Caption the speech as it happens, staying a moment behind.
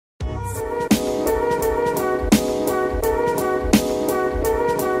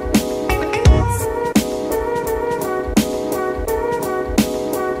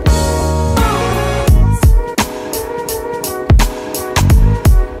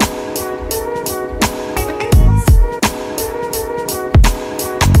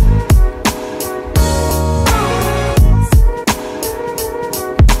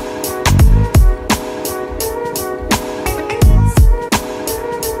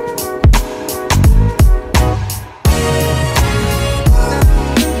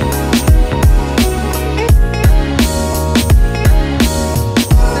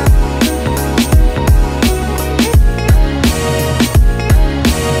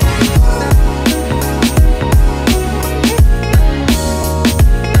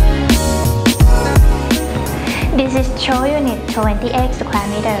28 square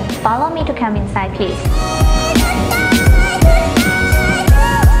meters. Follow me to come inside, please.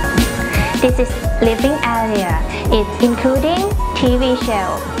 This is living area. It's including TV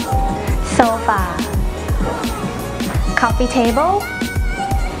shelf, sofa, coffee table,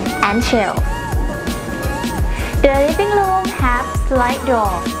 and shelf. The living room has slide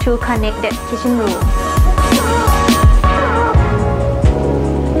door to connect the kitchen room.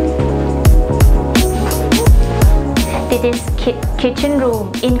 This is kitchen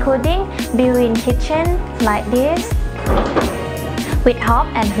room, including built-in kitchen like this, with hob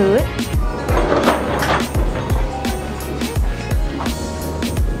and hood.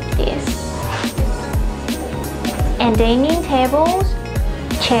 This. And dining tables,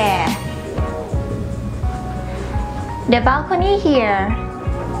 chair. The balcony here.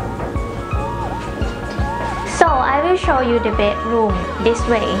 So I will show you the bedroom this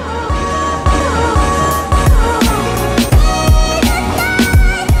way.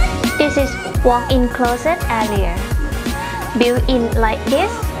 This is walk-in closet area, built in like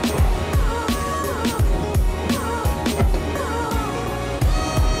this.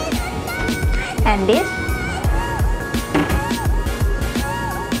 And this.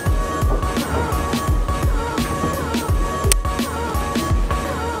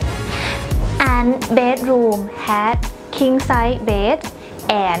 And bedroom had king size bed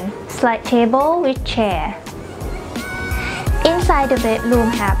and slide table with chair. Inside the bedroom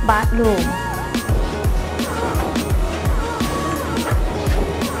have bathroom.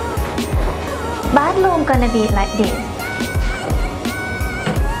 Bathroom gonna be like this.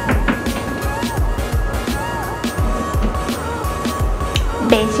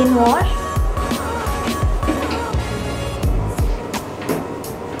 Basin wash,